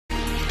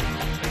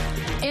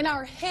In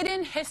our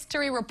hidden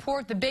history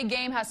report, the big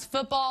game has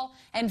football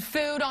and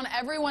food on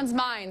everyone's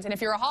minds. And if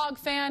you're a Hog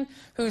fan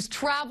who's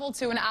traveled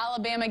to an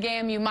Alabama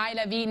game, you might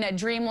have eaten at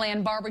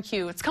Dreamland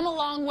BBQ. It's come a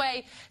long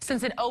way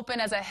since it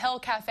opened as a Hill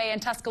Cafe in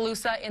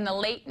Tuscaloosa in the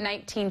late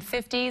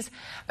 1950s.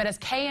 But as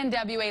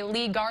KNWA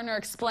Lee Gardner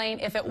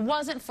explained, if it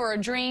wasn't for a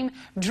dream,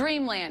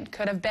 Dreamland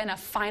could have been a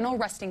final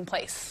resting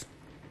place.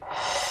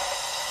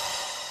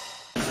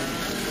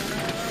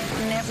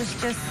 And it was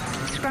just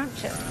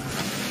scrumptious.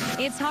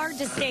 It's hard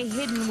to stay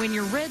hidden when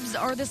your ribs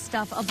are the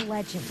stuff of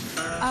legend.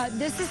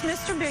 This is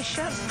Mr.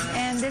 Bishop,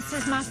 and this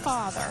is my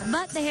father.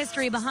 But the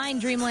history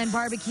behind Dreamland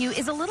BBQ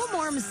is a little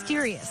more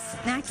mysterious.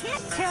 Now, I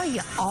can't tell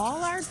you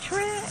all our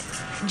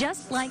tricks.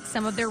 Just like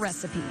some of their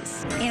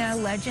recipes. You know,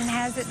 legend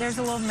has it there's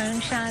a little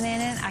moonshine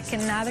in it. I can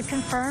neither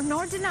confirm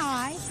nor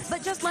deny.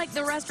 But just like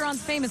the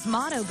restaurant's famous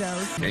motto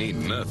goes,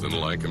 ain't nothing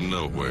like 'em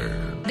nowhere.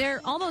 There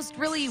almost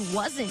really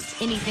wasn't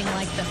anything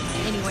like them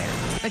anywhere.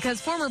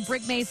 Because former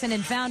brick mason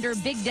and founder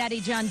Big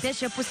Daddy John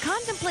Bishop was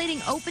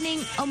contemplating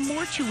opening a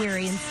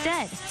mortuary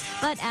instead.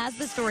 But as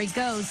the story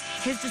goes,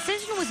 his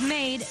decision was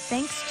made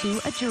thanks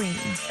to a dream.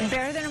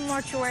 Better than a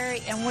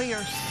mortuary, and we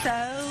are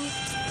so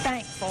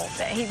thankful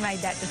that he made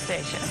that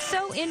decision.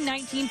 So in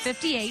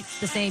 1958,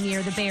 the same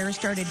year the Bears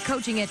started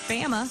coaching at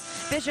Bama,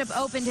 Bishop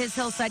opened his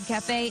Hillside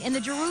Cafe in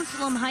the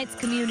Jerusalem Heights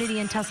community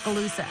in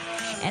Tuscaloosa.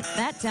 At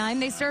that time,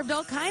 they served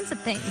all kinds of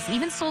things,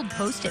 even sold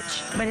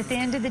postage. But at the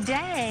end of the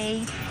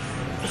day,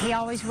 he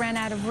always ran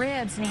out of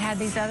ribs, and he had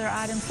these other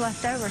items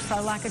left over.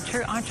 So like a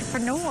true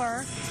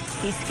entrepreneur,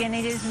 he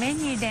skinnied his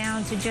menu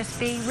down to just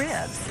be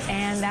ribs,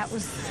 and that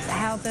was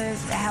how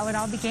it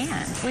all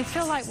began. We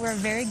feel like we're a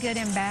very good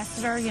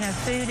ambassador. You know,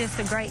 food is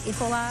a great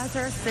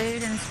equalizer,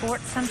 food and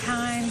sports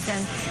sometimes,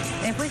 and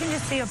if we can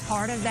just be a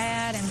part of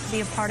that and be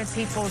a part of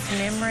people's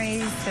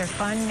memories, their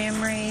fun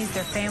memories,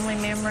 their family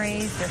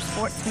memories, their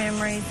sports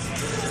memories,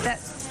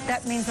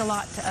 that means a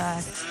lot to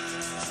us.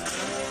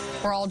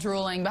 We're all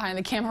drooling behind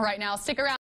the camera right now. Stick around.